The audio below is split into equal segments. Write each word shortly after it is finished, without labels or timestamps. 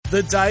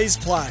The day's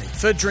play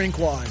for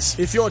Drinkwise.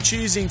 If you're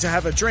choosing to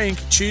have a drink,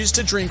 choose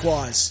to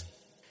Drinkwise.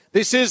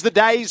 This is the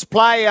day's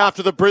play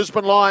after the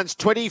Brisbane Lions'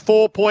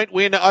 24-point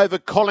win over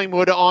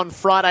Collingwood on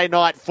Friday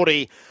night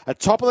footy. A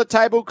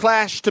top-of-the-table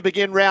clash to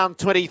begin round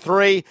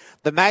 23.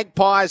 The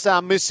Magpies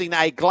are missing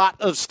a glut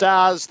of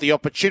stars. The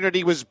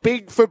opportunity was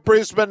big for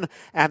Brisbane,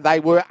 and they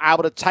were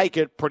able to take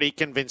it pretty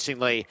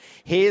convincingly.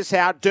 Here's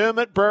how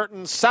Dermot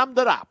Burton summed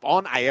it up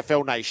on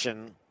AFL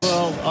Nation.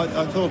 Well,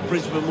 I thought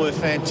Brisbane were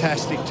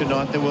fantastic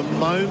tonight. There were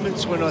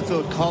moments when I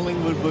thought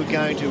Collingwood were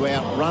going to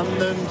outrun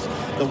them.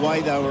 The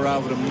way they were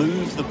able to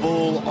move the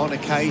ball on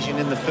occasion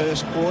in the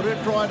first quarter.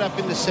 It dried up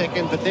in the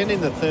second, but then in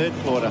the third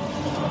quarter,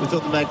 we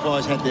thought the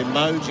Magpies had their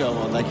mojo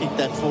on. They kicked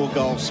that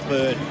 4-goal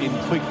spurt in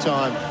quick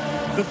time.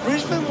 But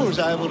Brisbane was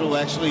able to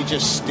actually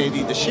just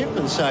steady the ship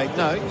and say,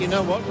 no, you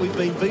know what, we've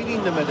been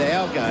beating them at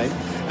our game,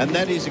 and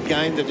that is a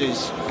game that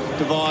is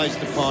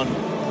devised upon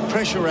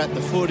pressure at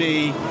the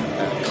footy,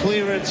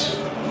 clearance,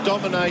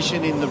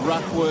 domination in the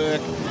ruck work,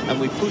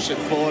 and we push it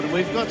forward. And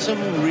we've got some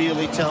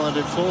really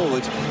talented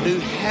forwards who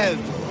have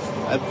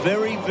a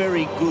very,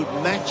 very good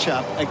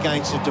matchup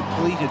against a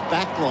depleted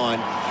backline.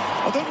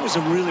 I thought it was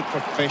a really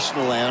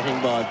professional outing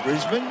by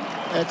Brisbane.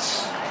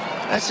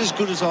 That's as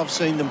good as I've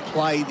seen them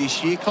play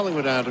this year.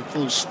 Collingwood aren't at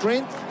full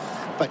strength,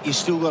 but you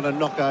still got to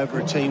knock over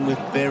a team with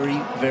very,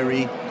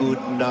 very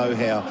good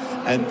know-how.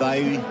 And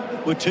they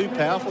were too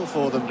powerful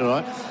for them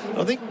tonight.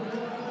 I think,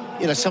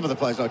 you know, some of the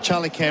players, like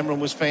Charlie Cameron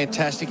was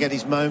fantastic at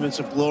his moments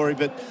of glory,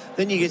 but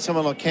then you get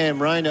someone like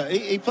Cam Rayner.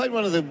 He played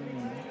one of the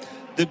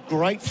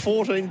great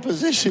 14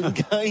 possession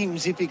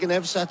games, if you can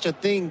have such a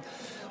thing.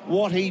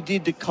 What he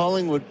did to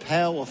Collingwood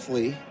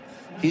powerfully,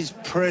 his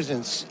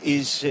presence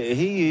is,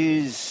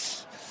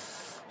 he's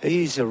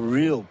a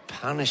real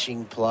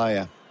punishing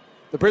player.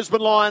 The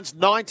Brisbane Lions,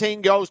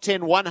 19 goals,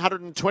 10,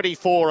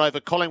 124 over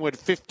Collingwood,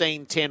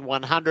 15, 10,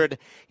 100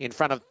 in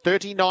front of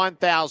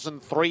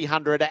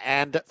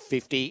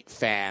 39,350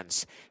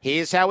 fans.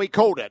 Here's how he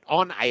called it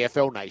on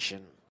AFL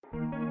Nation.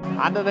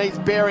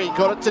 Underneath Berry,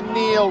 got it to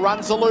Neal,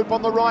 runs the loop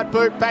on the right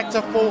boot, back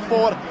to full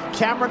forward.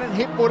 Cameron and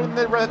Hipwood in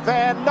the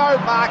van, no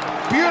mark,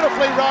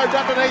 beautifully rowed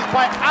underneath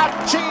by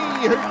Archie,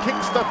 who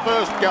kicks the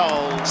first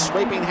goal.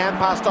 Sweeping hand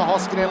pass to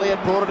Hoskin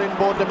Elliott, brought it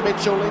inboard to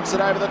Mitchell, links it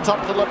over the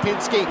top to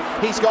Lipinski.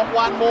 He's got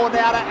one more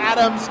now to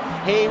Adams.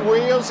 He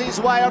wheels his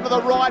way onto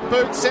the right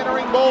boot,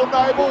 centering ball,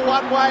 Noble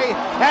one way,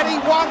 and he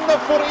won the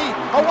footy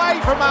away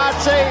from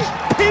Archie,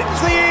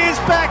 pins the ears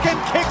back and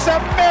kicks a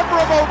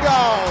memorable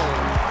goal.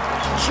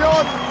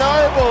 John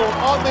Noble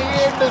on the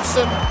end of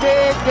some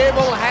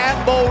daredevil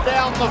handball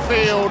down the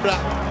field,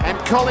 and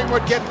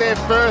Collingwood get their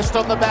first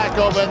on the back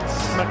of it.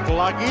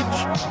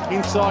 McLuggage,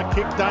 inside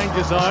kick,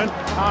 danger zone.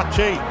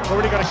 Archie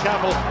already got a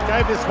couple,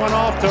 gave this one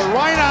off to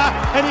Rayner,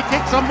 and he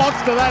kicks a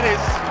monster. That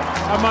is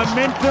a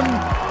momentum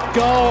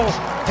goal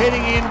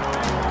heading in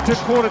to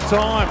quarter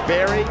time.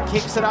 Berry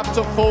kicks it up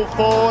to full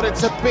forward.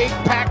 It's a big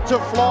pack to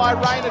fly.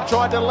 Rayner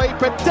tried to leap,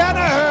 but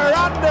Danaher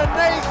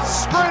underneath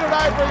screwed it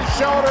over his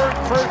shoulder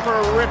and threw for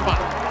a ripper.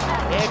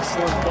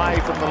 Excellent play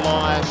from the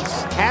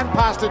Lions. Hand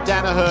pass to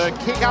Danaher,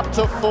 kick up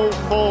to full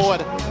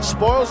forward.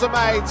 Spoils are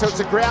made, so it's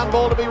a ground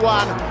ball to be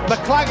won.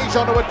 McCluggage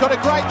onto it, got a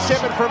great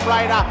shepherd from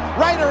Rayner.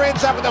 Rayner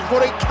ends up with the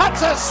footy,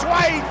 cuts a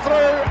sway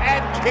through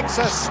and kicks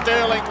a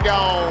sterling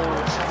goal.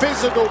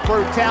 Physical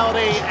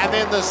brutality and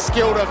then the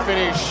skill to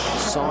finish.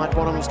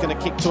 Sidebottom's going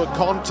to kick to a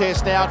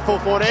contest now at full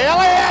forward.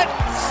 Elliott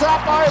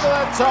up over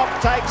the top,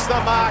 takes the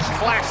mark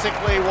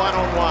classically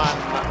one-on-one.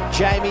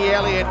 Jamie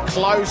Elliott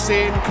close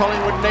in,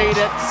 Collingwood need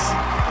it.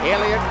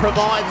 Elliott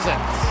provides it.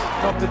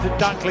 Dropped it to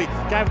Dunkley,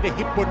 gave it to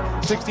Hipwood,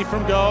 60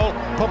 from goal,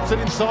 pops it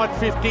inside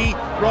 50,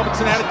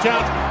 Robertson had a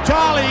chance,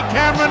 Charlie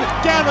Cameron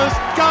gathers,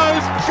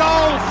 goes,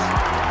 goals!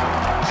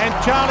 And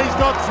Charlie's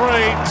got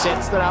 3.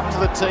 Sets that up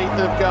to the teeth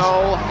of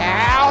goal.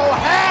 How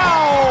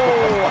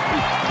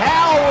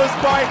was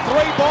by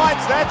 3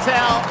 bites, that's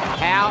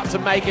how to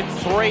make it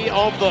 3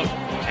 of them.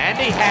 And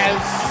he has.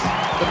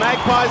 The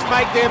Magpies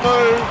make their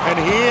move. And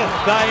here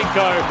they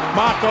go.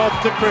 Markov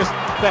to Chris,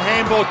 the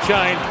handball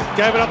chain.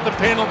 Gave it up to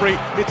Pendlebury.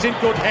 It's in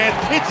good hands.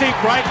 It's in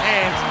great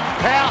hands.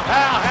 How?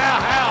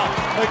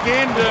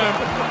 Again,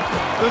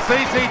 the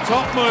CC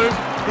top move.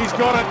 He's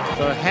got it.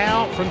 So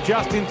Howe from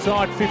just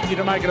inside 50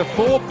 to make it a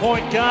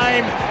 4-point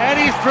game. And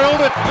he's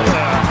drilled it.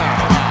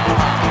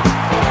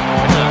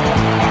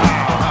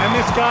 And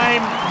this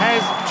game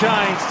has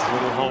changed.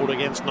 Little hold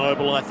against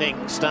Noble, I think.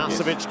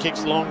 Starcevic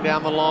kicks long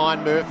down the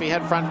line. Murphy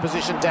had front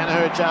position.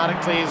 Danaher jarred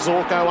it clear.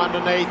 Zorko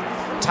underneath.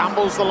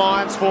 Tumbles the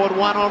Lions forward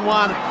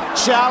one-on-one.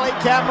 Charlie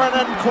Cameron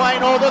and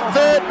Quaynor, the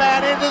third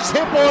man, enters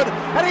Hipwood,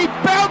 and he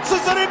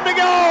bounces it into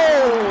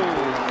goal!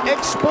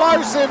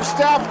 Explosive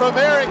stuff from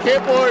Eric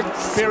Hipwood.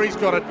 Berry's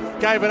got it,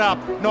 gave it up,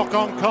 knock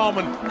on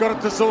Coleman, got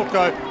it to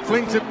Zorko,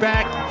 flings it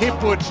back,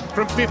 Hipwood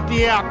from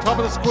 50 out, top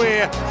of the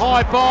square,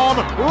 high bomb,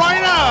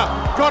 Rayner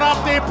got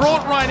up there,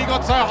 brought Rayner, he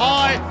got so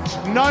high,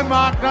 no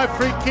mark, no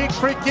free kick,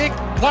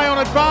 play on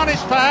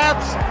advantage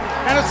perhaps,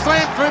 and a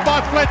slam through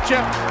by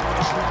Fletcher,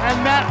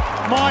 and that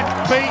might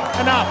be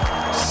enough.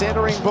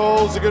 Centering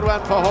ball's a good one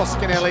for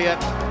Hoskin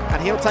Elliott.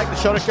 And he'll take the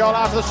shot at goal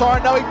after the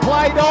siren. No, he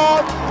played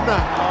on.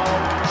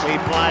 He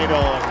played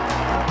on.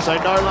 So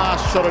no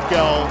last shot at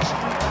goal.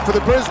 For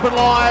the Brisbane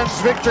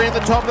Lions, victory in the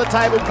top of the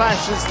table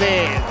clash is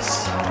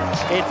theirs.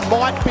 It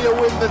might be a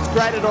win that's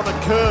graded on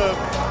a curve,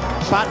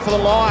 but for the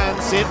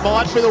Lions, it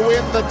might be the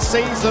win that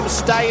sees them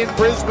stay in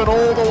Brisbane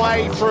all the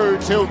way through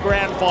till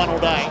grand final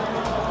day.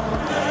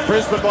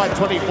 Brisbane by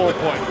 24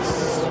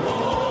 points.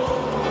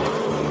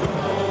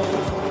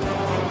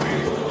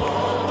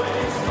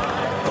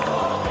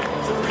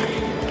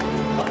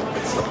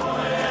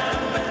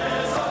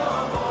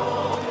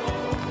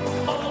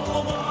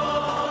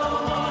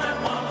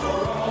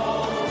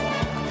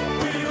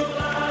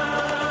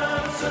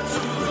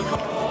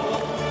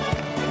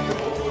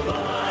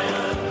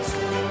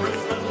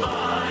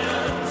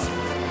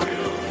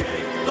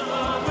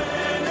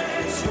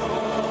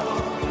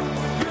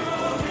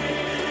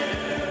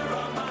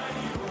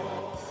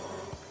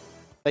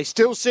 They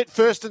still sit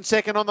first and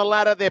second on the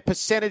ladder. Their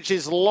percentage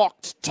is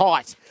locked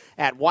tight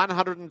at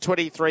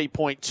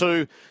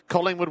 123.2.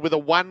 Collingwood with a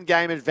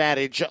one-game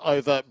advantage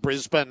over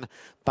Brisbane.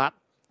 But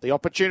the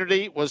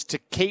opportunity was to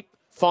keep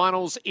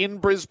finals in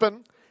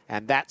Brisbane,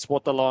 and that's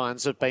what the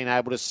Lions have been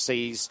able to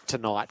seize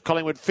tonight.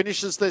 Collingwood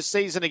finishes their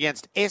season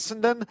against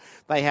Essendon.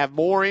 They have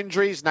more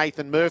injuries,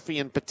 Nathan Murphy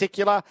in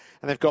particular,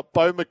 and they've got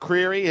Beau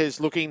McCreary, who's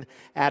looking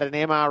at an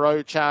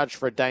MRO charge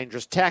for a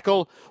dangerous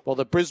tackle. While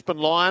the Brisbane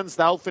Lions,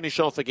 they'll finish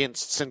off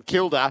against St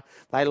Kilda.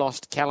 They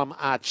lost Callum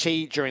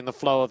Archie during the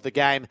flow of the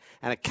game,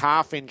 and a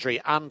calf injury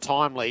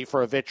untimely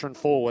for a veteran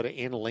forward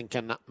in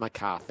Lincoln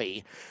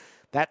McCarthy.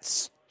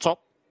 That's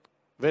top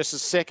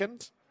versus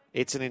second.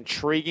 It's an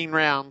intriguing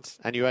round,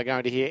 and you are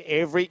going to hear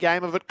every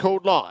game of it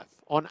called live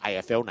on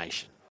AFL Nation.